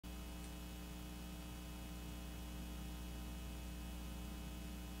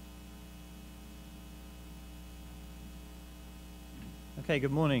Okay,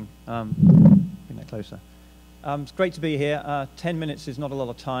 good morning. Bring that closer. It's great to be here. 10 minutes is not a lot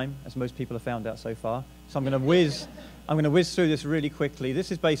of time, as most people have found out so far. So I'm going to whiz through this really quickly.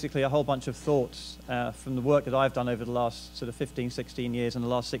 This is basically a whole bunch of thoughts from the work that I've done over the last sort of 15, 16 years and the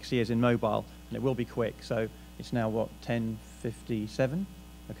last 6 years in mobile, and it will be quick. So it's now, what, 10:57?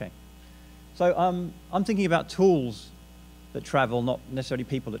 Okay. So I'm thinking about tools that travel, not necessarily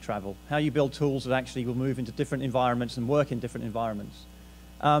people that travel. How you build tools that actually will move into different environments and work in different environments.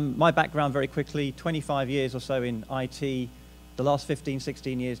 My background very quickly, 25 years or so in IT, the last 15,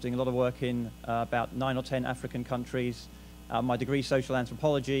 16 years doing a lot of work in about 9 or 10 African countries. My degree is social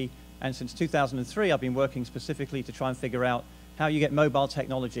anthropology, and since 2003 I've been working specifically to try and figure out how you get mobile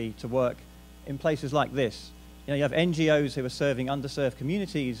technology to work in places like this. You know, you have NGOs who are serving underserved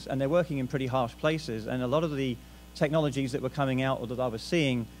communities, and they're working in pretty harsh places, and a lot of the technologies that were coming out or that I was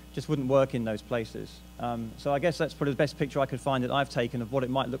seeing just wouldn't work in those places. So I guess that's probably the best picture I could find that I've taken of what it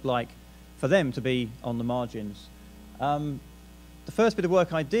might look like for them to be on the margins. The first bit of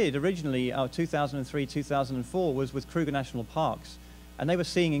work I did originally, 2003, 2004, was with Kruger National Parks, and they were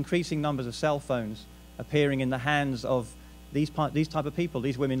seeing increasing numbers of cell phones appearing in the hands of these type of people.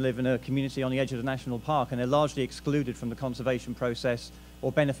 These women live in a community on the edge of the national park, and they're largely excluded from the conservation process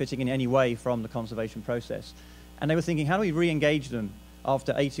or benefiting in any way from the conservation process. And they were thinking, how do we re-engage them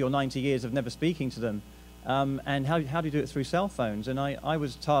after 80 or 90 years of never speaking to them? And how do you do it through cell phones? And I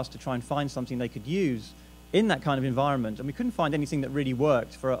was tasked to try and find something they could use in that kind of environment. And we couldn't find anything that really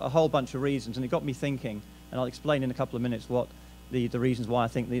worked for a whole bunch of reasons. And it got me thinking, and I'll explain in a couple of minutes what the reasons why I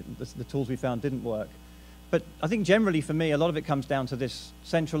think the tools we found didn't work. But I think generally for me, a lot of it comes down to this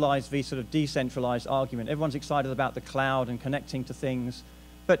centralized v sort of decentralized argument. Everyone's excited about the cloud and connecting to things.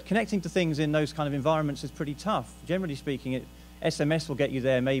 But connecting to things in those kind of environments is pretty tough. Generally speaking, SMS will get you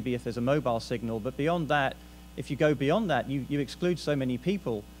there maybe if there's a mobile signal, but beyond that, if you go beyond that, you exclude so many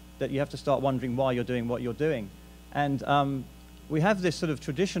people that you have to start wondering why you're doing what you're doing. And we have this sort of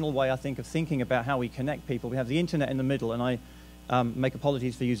traditional way, I think, of thinking about how we connect people. We have the internet in the middle, and I make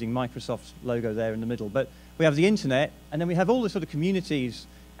apologies for using Microsoft's logo there in the middle, but we have the internet, and then we have all the sort of communities,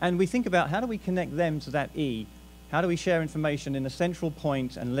 and we think about how do we connect them to that E? How do we share information in a central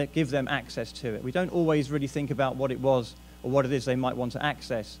point and give them access to it? We don't always really think about what it was or what it is they might want to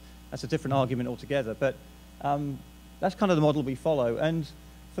access. That's a different argument altogether. But that's kind of the model we follow. And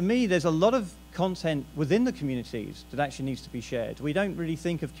for me, there's a lot of content within the communities that actually needs to be shared. We don't really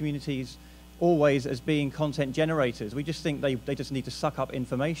think of communities always as being content generators. We just think they just need to suck up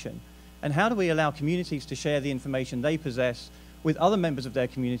information. And how do we allow communities to share the information they possess with other members of their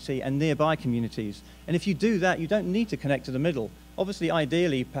community and nearby communities? And if you do that, you don't need to connect to the middle. Obviously,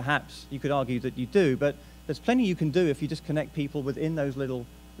 ideally, perhaps you could argue that you do, but there's plenty you can do if you just connect people within those little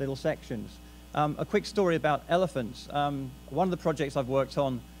sections. A quick story about elephants. One of the projects I've worked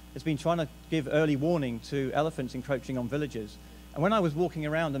on has been trying to give early warning to elephants encroaching on villages. And when I was walking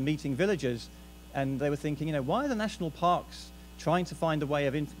around and meeting villagers, and they were thinking, you know, why are the national parks trying to find a way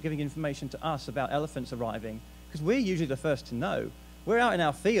of giving information to us about elephants arriving? Because we're usually the first to know. We're out in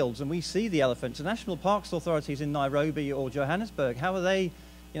our fields and we see the elephants. The national parks authorities in Nairobi or Johannesburg, how are they,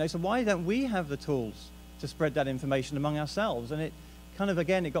 you know, so why don't we have the tools to spread that information among ourselves? And it kind of,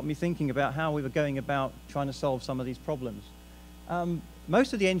 again, it got me thinking about how we were going about trying to solve some of these problems.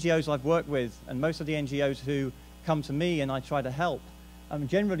 Most of the NGOs I've worked with and most of the NGOs who come to me and I try to help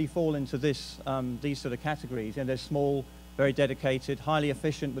generally fall into these sort of categories. You know, they're small, very dedicated, highly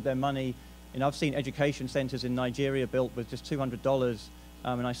efficient with their money. You know, I've seen education centers in Nigeria built with just $200,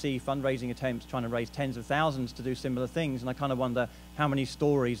 and I see fundraising attempts trying to raise tens of thousands to do similar things, and I kind of wonder how many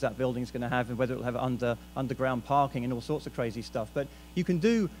stories that building's going to have and whether it'll have underground parking and all sorts of crazy stuff. But you can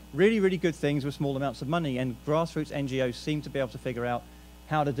do really, really good things with small amounts of money, and grassroots NGOs seem to be able to figure out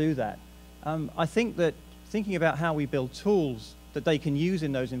how to do that. I think that thinking about how we build tools that they can use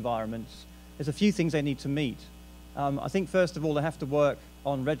in those environments, there's a few things they need to meet. I think first of all they have to work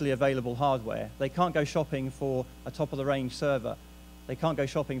on readily available hardware. They can't go shopping for a top-of-the-range server. They can't go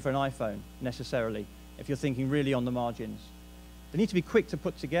shopping for an iPhone, necessarily, if you're thinking really on the margins. They need to be quick to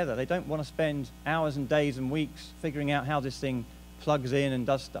put together. They don't want to spend hours and days and weeks figuring out how this thing plugs in and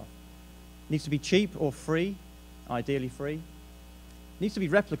does stuff. It needs to be cheap or free, ideally free. It needs to be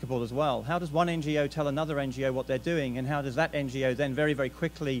replicable as well. How does one NGO tell another NGO what they're doing, and how does that NGO then very, very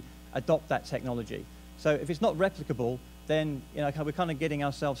quickly adopt that technology? So if it's not replicable, then you know, we're kind of getting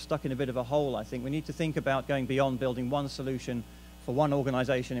ourselves stuck in a bit of a hole, I think. We need to think about going beyond building one solution for one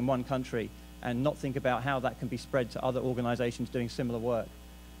organization in one country and not think about how that can be spread to other organizations doing similar work.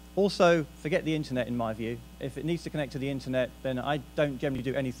 Also, forget the internet in my view. If it needs to connect to the internet, then I don't generally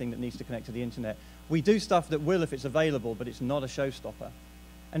do anything that needs to connect to the internet. We do stuff that will if it's available, but it's not a showstopper.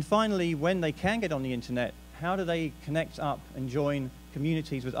 And finally, when they can get on the internet, how do they connect up and join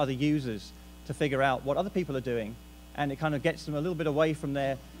communities with other users to figure out what other people are doing? And it kind of gets them a little bit away from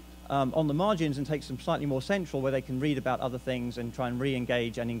their on the margins and takes them slightly more central, where they can read about other things and try and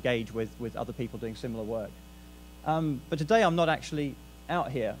re-engage and engage with other people doing similar work. But today I'm not actually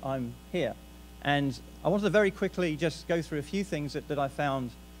out here, I'm here. And I wanted to very quickly just go through a few things that I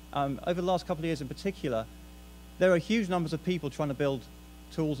found over the last couple of years in particular. There are huge numbers of people trying to build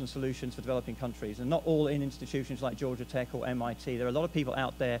tools and solutions for developing countries, and not all in institutions like Georgia Tech or MIT. There are a lot of people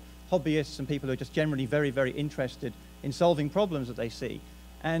out there, hobbyists and people who are just generally very, very interested in solving problems that they see.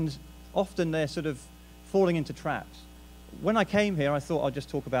 And often they're sort of falling into traps. When I came here, I thought I'd just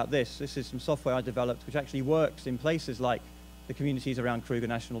talk about this. This is some software I developed which actually works in places like the communities around Kruger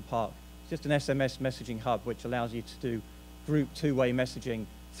National Park. It's just an SMS messaging hub which allows you to do group two-way messaging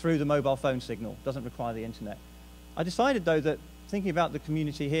through the mobile phone signal. Doesn't require the internet. I decided, though, that thinking about the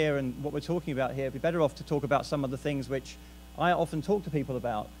community here and what we're talking about here, it'd be better off to talk about some of the things which I often talk to people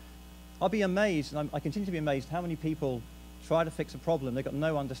about. I'll be amazed, and I continue to be amazed, how many people try to fix a problem they've got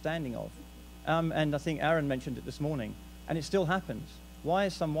no understanding of. And I think Aaron mentioned it this morning, and it still happens. Why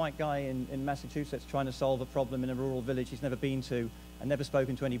is some white guy in Massachusetts trying to solve a problem in a rural village he's never been to and never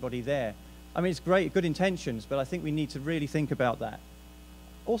spoken to anybody there? I mean, it's great, good intentions, but I think we need to really think about that.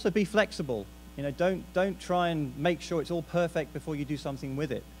 Also, be flexible. You know, don't try and make sure it's all perfect before you do something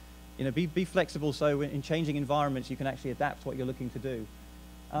with it. You know, be flexible so in changing environments you can actually adapt what you're looking to do.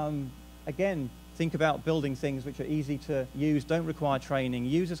 Again, think about building things which are easy to use, don't require training.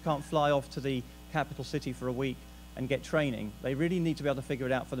 Users can't fly off to the capital city for a week and get training. They really need to be able to figure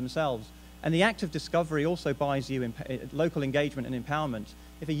it out for themselves. And the act of discovery also buys you local engagement and empowerment.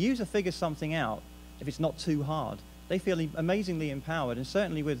 If a user figures something out, if it's not too hard, they feel amazingly empowered, and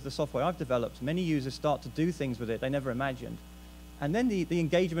certainly with the software I've developed, many users start to do things with it they never imagined. And then the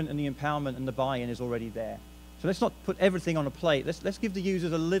engagement and the empowerment and the buy-in is already there. So let's not put everything on a plate. Let's give the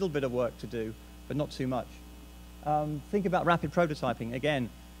users a little bit of work to do, but not too much. Think about rapid prototyping. Again,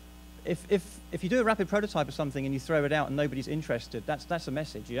 if you do a rapid prototype of something and you throw it out and nobody's interested, that's a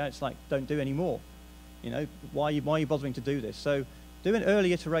message. You know, it's like, don't do any more. You know, why are you bothering to do this? So do an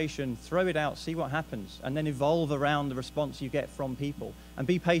early iteration, throw it out, see what happens, and then evolve around the response you get from people. And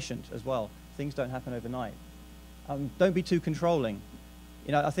be patient as well. Things don't happen overnight. Don't be too controlling.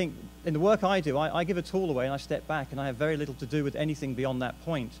 You know, I think in the work I do, I give a tool away and I step back and I have very little to do with anything beyond that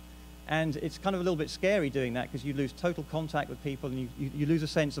point. And it's kind of a little bit scary doing that because you lose total contact with people and you lose a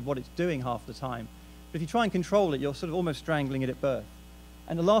sense of what it's doing half the time. But if you try and control it, you're sort of almost strangling it at birth.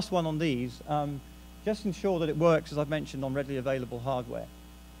 And the last one on these, just ensure that it works, as I've mentioned, on readily available hardware.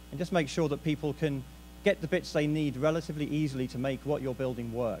 And just make sure that people can get the bits they need relatively easily to make what you're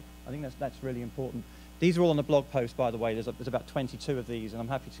building work. I think that's really important. These are all on the blog post, by the way. There's about 22 of these, and I'm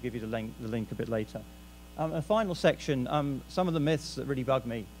happy to give you the link a bit later. A final section, some of the myths that really bug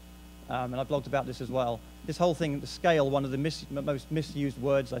me, and I blogged about this as well. This whole thing, the scale, one of the most misused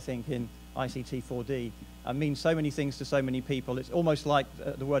words, I think, in ICT 4D, means so many things to so many people. It's almost like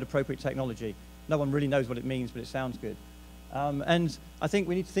the word appropriate technology. No one really knows what it means, but it sounds good. And I think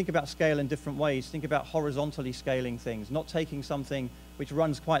we need to think about scale in different ways. Think about horizontally scaling things, not taking something which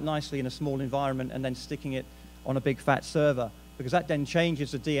runs quite nicely in a small environment and then sticking it on a big fat server, because that then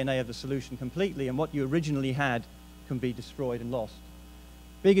changes the DNA of the solution completely, and what you originally had can be destroyed and lost.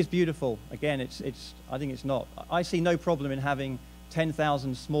 Big is beautiful. Again, I think it's not. I see no problem in having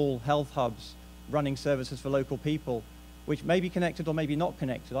 10,000 small health hubs running services for local people, which may be connected or maybe not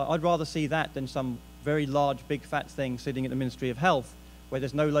connected. I'd rather see that than some very large, big, fat thing sitting at the Ministry of Health where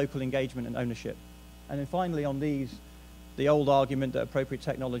there's no local engagement and ownership. And then finally on these, the old argument that appropriate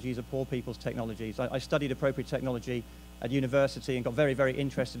technologies are poor people's technologies. I studied appropriate technology at university and got very, very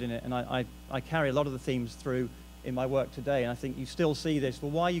interested in it, and I carry a lot of the themes through in my work today, and I think you still see this. Well,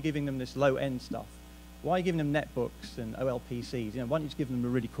 why are you giving them this low-end stuff? Why are you giving them netbooks and OLPCs? You know, why don't you just give them the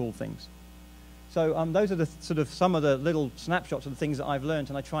really cool things? So those are the sort of some of the little snapshots of the things that I've learned,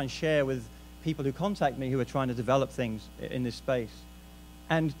 and I try and share with people who contact me who are trying to develop things in this space.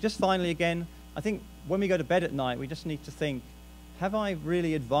 And just finally, again, I think when we go to bed at night, we just need to think, have I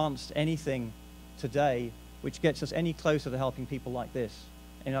really advanced anything today which gets us any closer to helping people like this?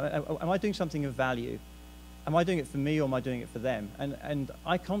 You know, am I doing something of value? Am I doing it for me or am I doing it for them? And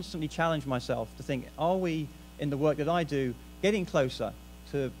I constantly challenge myself to think, are we, in the work that I do, getting closer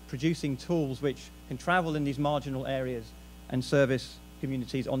to producing tools which can travel in these marginal areas and service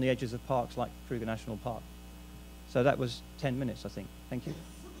communities on the edges of parks like Kruger National Park? So that was 10 minutes, I think. Thank you.